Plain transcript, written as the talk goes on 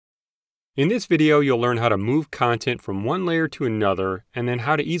In this video, you'll learn how to move content from one layer to another and then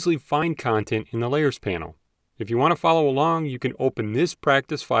how to easily find content in the Layers panel. If you want to follow along, you can open this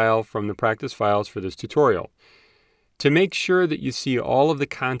practice file from the practice files for this tutorial. To make sure that you see all of the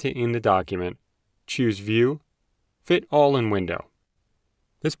content in the document, choose View, Fit All in Window.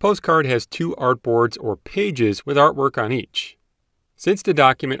 This postcard has two artboards or pages with artwork on each. Since the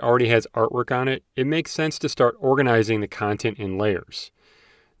document already has artwork on it, it makes sense to start organizing the content in layers.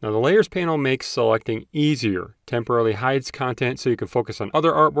 Now the Layers panel makes selecting easier, temporarily hides content so you can focus on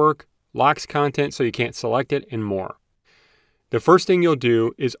other artwork, locks content so you can't select it, and more. The first thing you'll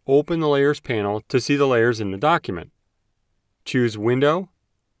do is open the Layers panel to see the layers in the document. Choose Window,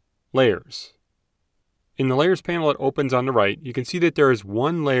 Layers. In the Layers panel that opens on the right, you can see that there is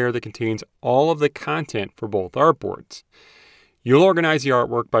one layer that contains all of the content for both artboards. You'll organize the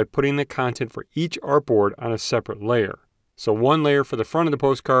artwork by putting the content for each artboard on a separate layer. So one layer for the front of the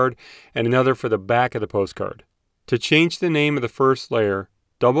postcard and another for the back of the postcard. To change the name of the first layer,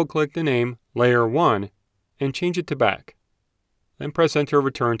 double-click the name Layer 1 and change it to Back. Then press Enter or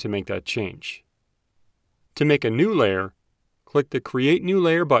Return to make that change. To make a new layer, click the Create New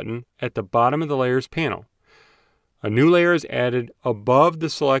Layer button at the bottom of the Layers panel. A new layer is added above the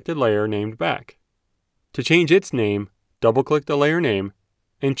selected layer named Back. To change its name, double-click the layer name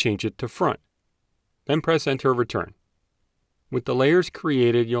and change it to Front. Then press Enter or Return. With the layers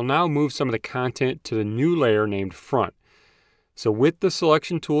created, you'll now move some of the content to the new layer named Front. So with the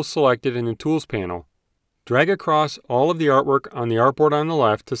selection tool selected in the Tools panel, drag across all of the artwork on the artboard on the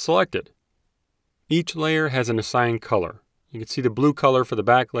left to select it. Each layer has an assigned color. You can see the blue color for the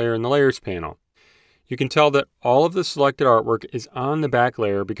back layer in the Layers panel. You can tell that all of the selected artwork is on the back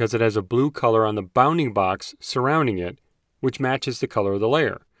layer because it has a blue color on the bounding box surrounding it, which matches the color of the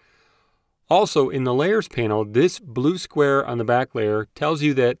layer. Also, in the Layers panel, this blue square on the back layer tells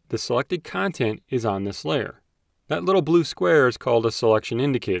you that the selected content is on this layer. That little blue square is called a selection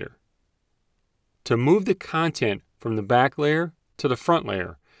indicator. To move the content from the back layer to the front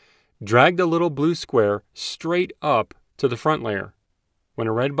layer, drag the little blue square straight up to the front layer. When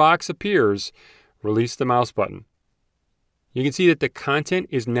a red box appears, release the mouse button. You can see that the content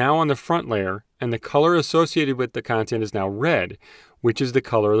is now on the front layer and the color associated with the content is now red, which is the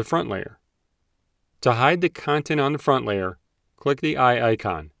color of the front layer. To hide the content on the front layer, click the eye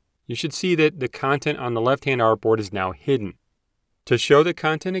icon. You should see that the content on the left-hand artboard is now hidden. To show the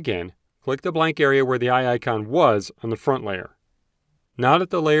content again, click the blank area where the eye icon was on the front layer. Now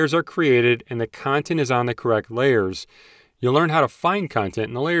that the layers are created and the content is on the correct layers, you'll learn how to find content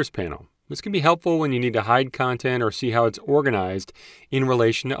in the Layers panel. This can be helpful when you need to hide content or see how it's organized in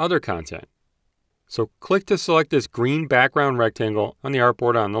relation to other content. So click to select this green background rectangle on the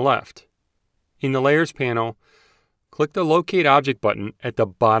artboard on the left. In the Layers panel, click the Locate Object button at the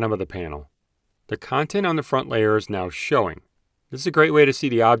bottom of the panel. The content on the front layer is now showing. This is a great way to see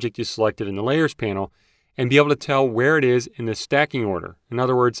the object you selected in the Layers panel and be able to tell where it is in the stacking order. In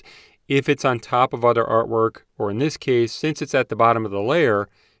other words, if it's on top of other artwork, or in this case, since it's at the bottom of the layer,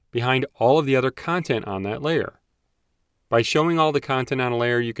 behind all of the other content on that layer. By showing all the content on a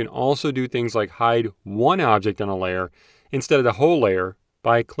layer, you can also do things like hide one object on a layer instead of the whole layer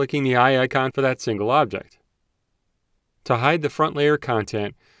by clicking the eye icon for that single object. To hide the front layer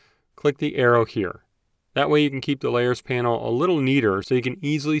content, click the arrow here. That way you can keep the Layers panel a little neater so you can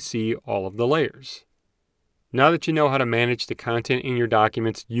easily see all of the layers. Now that you know how to manage the content in your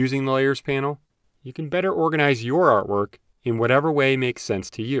documents using the Layers panel, you can better organize your artwork in whatever way makes sense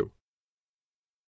to you.